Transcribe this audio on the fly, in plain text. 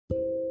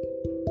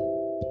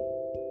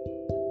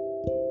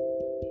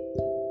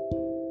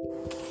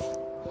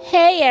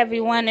Hey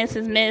everyone, this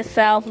is Ms.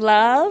 Self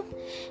Love,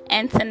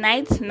 and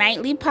tonight's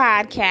nightly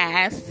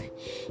podcast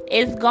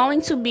is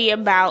going to be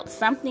about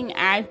something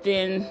I've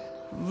been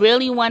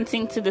really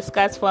wanting to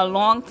discuss for a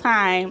long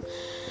time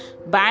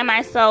by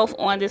myself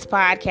on this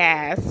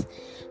podcast,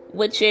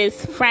 which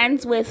is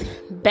friends with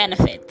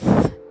benefits.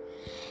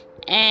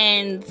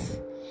 And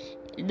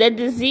the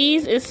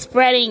disease is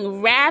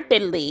spreading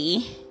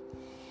rapidly,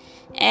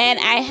 and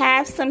I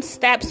have some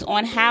steps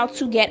on how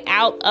to get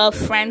out of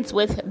friends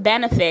with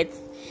benefits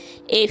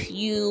if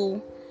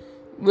you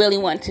really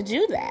want to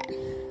do that.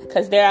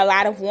 Because there are a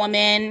lot of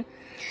women,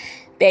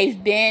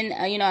 they've been,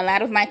 a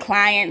lot of my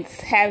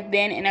clients have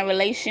been in a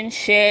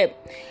relationship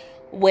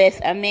with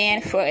a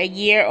man for a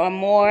year or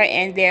more,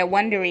 and they're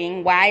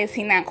wondering, why is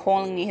he not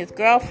calling me his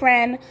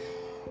girlfriend?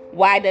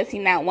 Why does he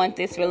not want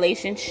this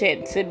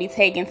relationship to be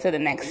taken to the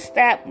next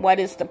step? What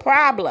is the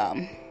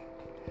problem?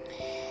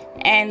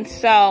 And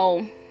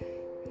so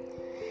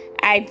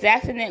I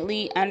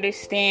definitely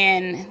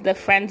understand the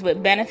friends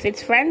with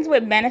benefits. Friends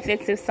with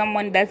benefits, if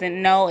someone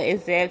doesn't know,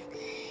 is if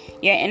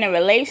you're in a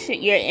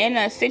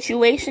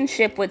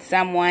situationship with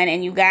someone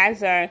and you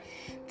guys are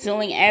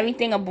doing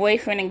everything a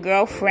boyfriend and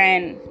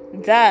girlfriend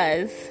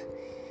does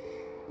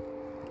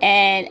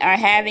and are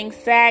having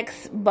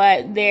sex,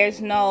 but there's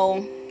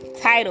no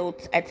title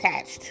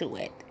attached to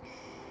it,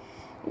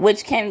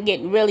 which can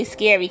get really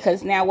scary,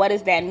 because now what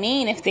does that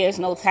mean if there's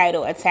no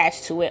title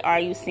attached to it? Are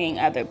you seeing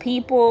other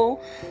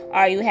people?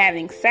 Are you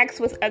having sex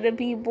with other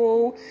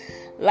people?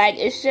 Like,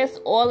 it's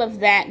just all of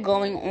that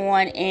going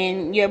on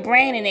in your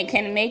brain, and it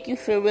can make you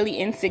feel really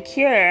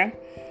insecure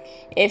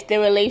if the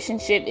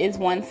relationship is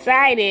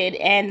one-sided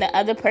and the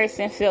other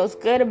person feels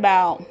good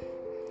about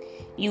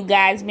you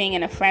guys being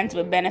in a friends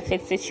with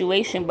benefits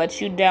situation,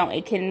 but you don't.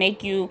 It can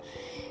make you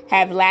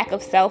have lack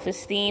of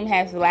self-esteem,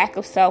 have lack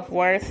of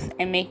self-worth,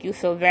 and make you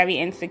feel very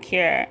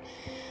insecure.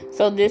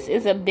 So this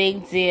is a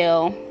big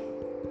deal,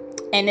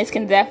 and this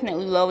can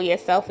definitely lower your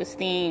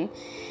self-esteem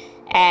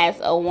as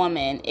a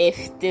woman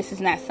if this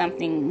is not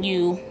something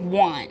you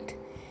want.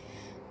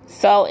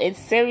 So it's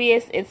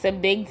serious, it's a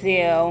big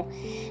deal,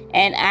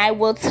 and I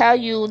will tell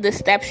you the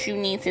steps you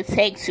need to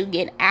take to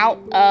get out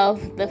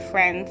of the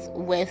friends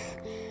with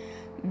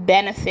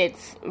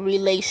benefits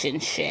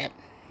relationship.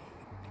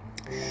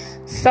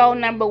 So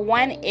number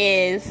one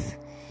is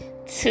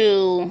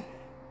to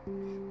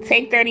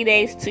take 30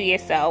 days to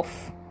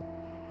yourself.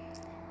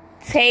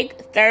 Take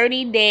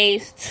 30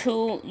 days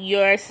to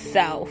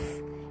yourself.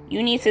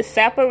 You need to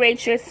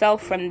separate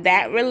yourself from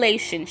that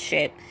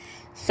relationship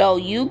so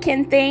you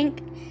can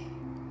think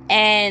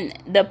and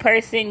the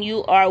person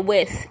you are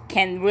with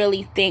can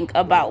really think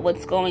about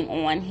what's going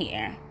on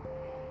here.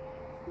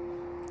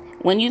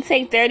 When you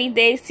take 30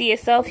 days to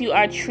yourself, you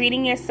are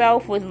treating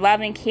yourself with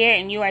love and care,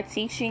 and you are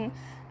teaching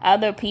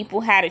other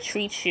people how to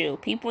treat you.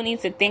 People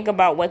need to think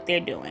about what they're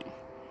doing.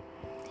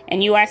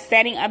 And you are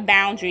setting a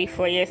boundary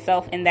for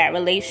yourself in that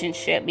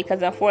relationship,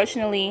 because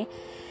unfortunately,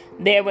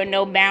 there were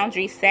no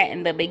boundaries set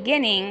in the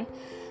beginning.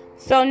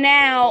 So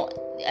now,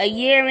 a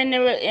year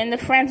in the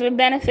friends with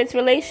benefits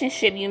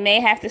relationship, you may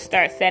have to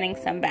start setting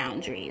some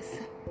boundaries.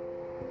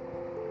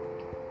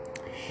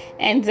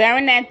 And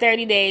during that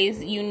 30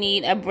 days, you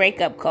need a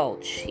breakup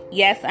coach.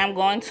 Yes, I'm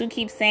going to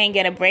keep saying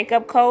get a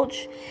breakup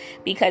coach,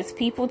 because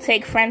people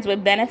take friends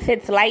with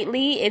benefits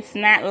lightly. It's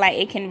not like,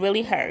 it can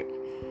really hurt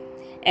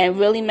and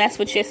really mess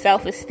with your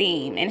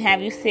self-esteem and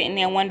have you sitting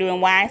there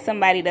wondering why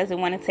somebody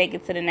doesn't want to take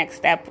it to the next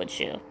step with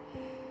you.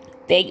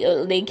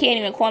 They can't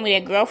even call me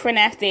their girlfriend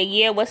after a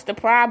year. What's the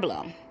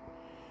problem?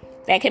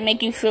 That can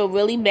make you feel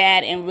really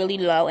bad and really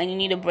low, and you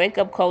need a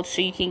breakup coach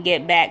so you can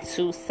get back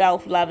to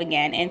self-love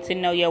again and to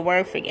know your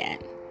worth again.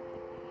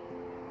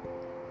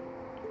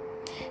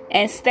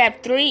 And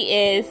step 3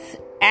 is,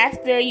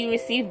 after you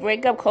receive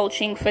breakup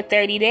coaching for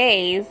 30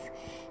 days,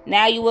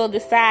 now you will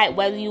decide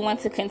whether you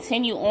want to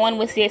continue on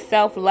with your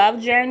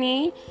self-love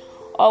journey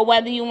or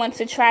whether you want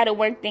to try to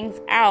work things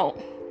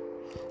out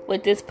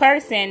with this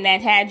person that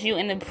had you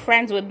in the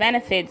friends with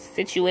benefits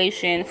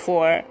situation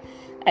for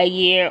a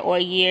year or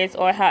years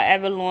or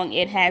however long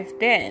it has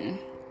been.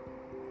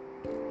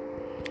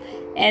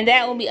 And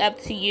that will be up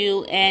to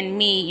you and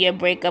me, your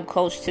breakup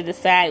coach, to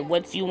decide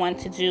what you want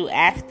to do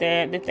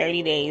after the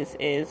 30 days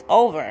is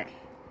over.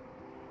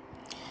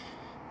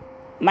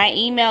 My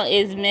email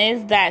is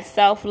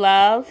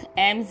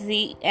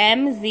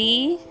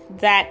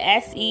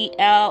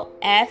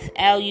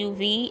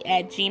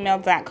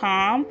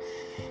ms.selflove@gmail.com.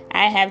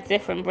 I have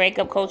different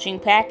breakup coaching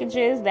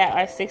packages that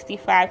are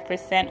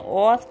 65%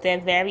 off. They're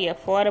very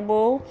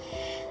affordable.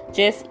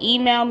 Just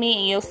email me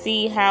and you'll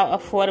see how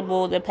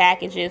affordable the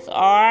packages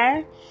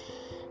are.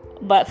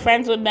 But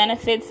friends with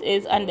benefits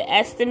is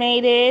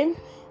underestimated.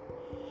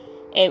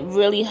 It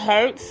really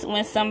hurts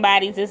when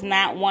somebody does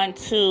not want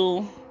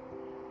to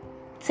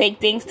take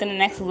things to the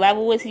next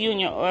level with you and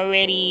you're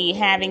already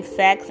having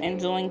sex and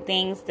doing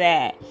things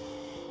that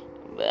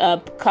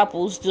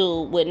couples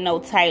do with no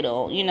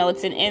title.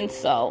 It's an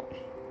insult.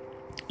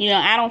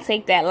 I don't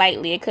take that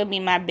lightly. It could be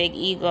my big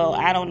ego.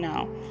 I don't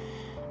know.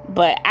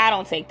 But I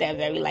don't take that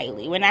very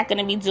lightly. We're not going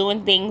to be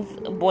doing things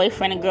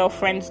boyfriend and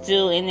girlfriends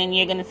do, and then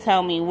you're going to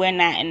tell me we're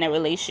not in a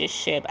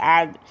relationship.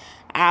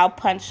 I'll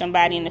punch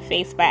somebody in the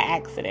face by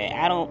accident.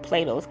 I don't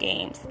play those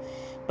games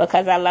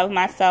because I love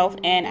myself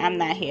and I'm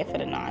not here for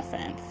the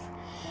nonsense.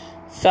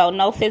 So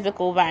no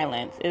physical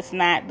violence. It's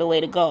not the way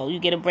to go. You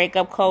get a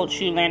breakup coach,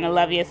 you learn to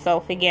love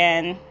yourself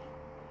again,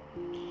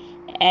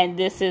 and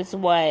this is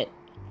what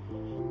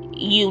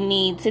you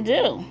need to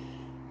do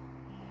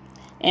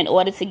in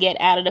order to get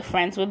out of the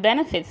friends with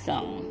benefits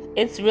zone.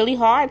 It's really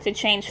hard to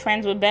change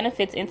friends with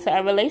benefits into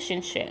a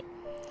relationship.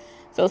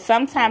 So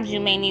sometimes you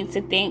may need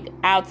to think,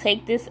 I'll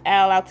take this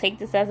L, I'll take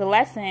this as a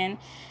lesson.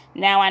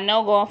 Now I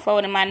know going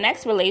forward in my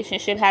next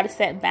relationship how to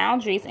set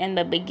boundaries in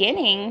the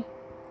beginning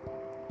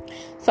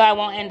so I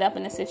won't end up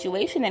in a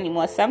situation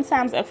anymore.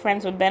 Sometimes a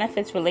friends with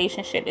benefits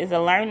relationship is a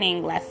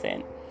learning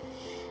lesson.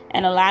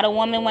 And a lot of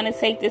women want to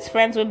take this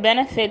friends with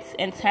benefits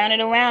and turn it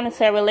around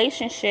into a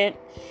relationship.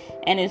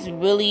 And it's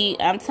really,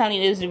 I'm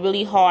telling you, it's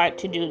really hard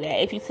to do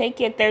that. If you take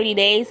your 30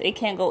 days, it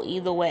can go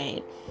either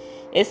way.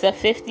 It's a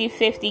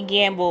 50-50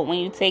 gamble when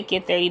you take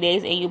your 30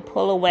 days and you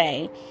pull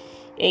away.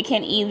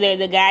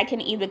 The guy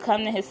can either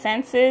come to his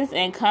senses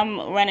and come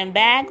running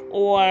back,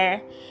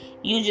 or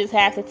you just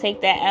have to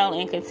take that L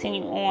and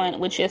continue on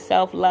with your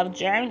self-love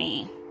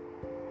journey.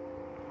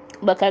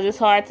 Because it's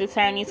hard to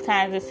turn these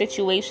kinds of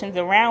situations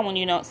around when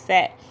you don't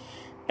set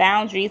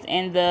boundaries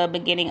in the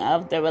beginning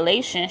of the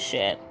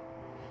relationship.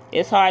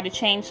 It's hard to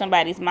change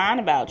somebody's mind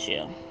about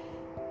you.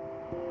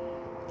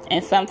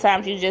 And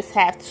sometimes you just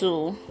have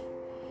to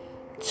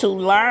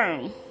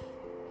learn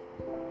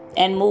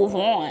and move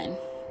on.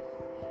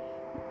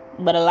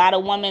 But a lot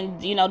of women,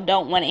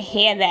 don't want to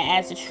hear that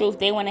as the truth.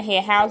 They want to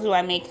hear, how do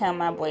I make him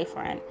my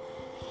boyfriend?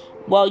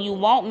 Well, you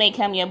won't make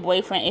him your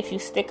boyfriend if you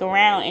stick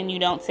around and you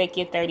don't take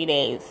your 30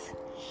 days.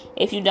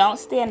 If you don't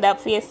stand up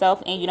for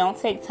yourself and you don't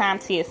take time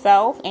to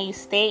yourself and you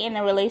stay in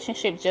a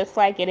relationship just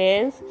like it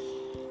is,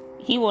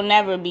 he will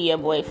never be your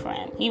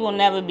boyfriend. He will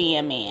never be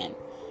your man.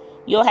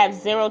 You'll have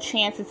zero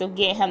chances of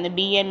getting him to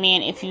be your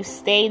man if you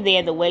stay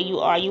there the way you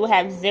are. You will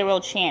have zero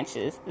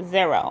chances.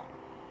 Zero.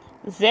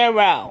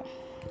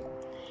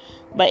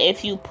 But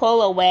if you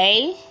pull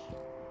away,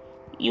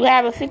 you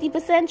have a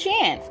 50%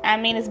 chance. I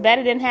mean, it's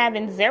better than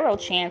having zero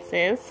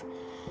chances.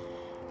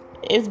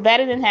 It's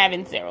better than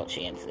having zero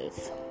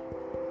chances.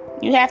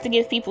 You have to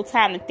give people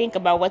time to think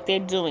about what they're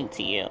doing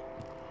to you.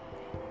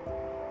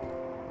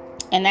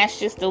 And that's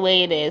just the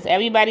way it is.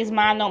 Everybody's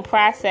mind don't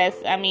process.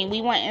 I mean, we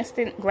want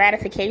instant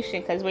gratification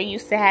because we're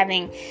used to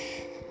having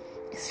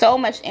so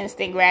much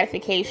instant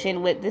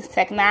gratification with this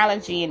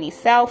technology and these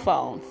cell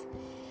phones.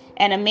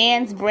 And a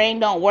man's brain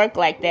don't work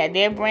like that.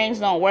 Their brains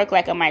don't work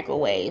like a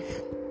microwave.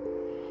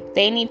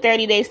 They need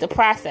 30 days to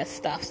process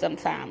stuff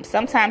sometimes.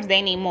 Sometimes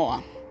they need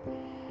more.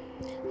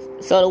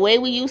 So the way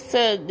we used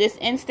to this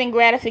instant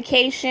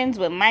gratifications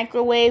with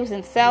microwaves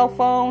and cell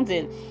phones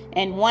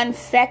and 1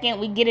 second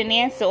we get an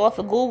answer off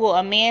of Google,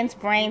 a man's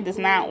brain does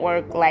not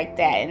work like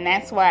that. And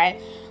that's why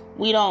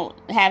we don't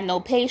have no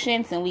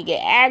patience and we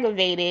get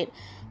aggravated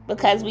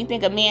because we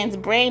think a man's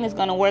brain is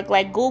going to work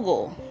like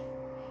Google.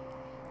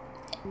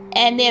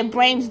 And their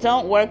brains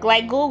don't work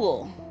like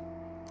Google.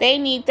 They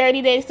need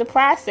 30 days to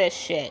process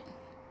shit.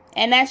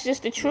 And that's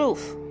just the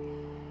truth.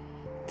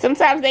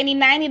 Sometimes they need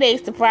 90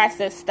 days to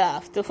process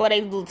stuff before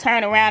they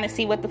turn around and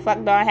see what the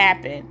fuck don't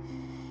happen.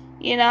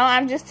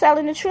 I'm just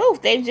telling the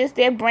truth.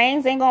 Their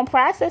brains ain't gonna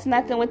process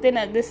nothing within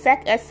a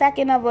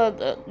second of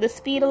the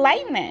speed of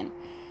lightning.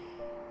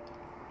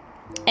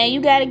 And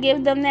you gotta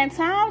give them that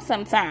time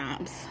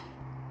sometimes.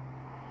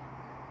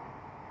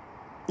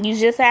 You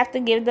just have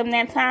to give them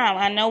that time.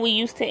 I know we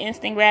used to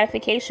instant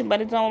gratification, but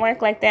it don't work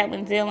like that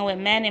when dealing with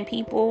men and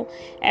people.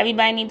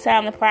 Everybody needs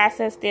time to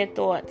process their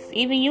thoughts.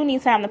 Even you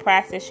need time to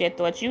process your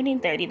thoughts. You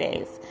need 30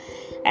 days.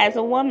 As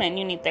a woman,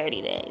 you need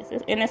 30 days.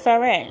 And it's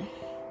alright.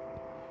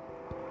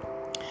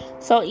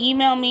 So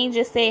email me.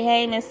 Just say,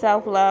 hey, Miss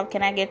Self-Love,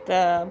 can I get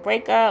the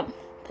breakup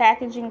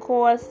packaging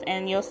course?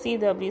 And you'll see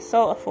they'll be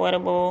so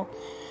affordable.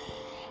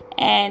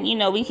 And,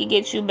 we could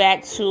get you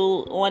back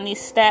on these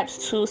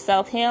steps to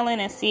self-healing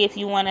and see if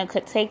you want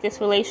to take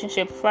this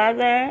relationship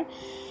further.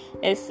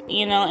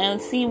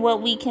 And see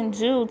what we can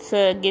do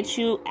to get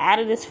you out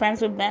of this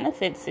friends with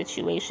benefits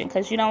situation.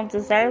 Because you don't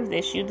deserve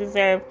this. You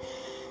deserve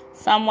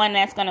someone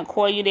that's going to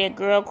call you their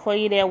girl, call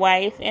you their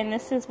wife. And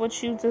this is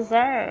what you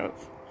deserve.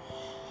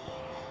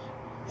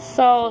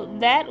 So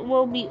that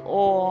will be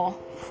all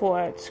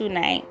for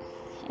tonight.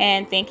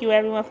 And thank you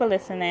everyone for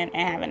listening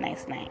and have a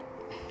nice night.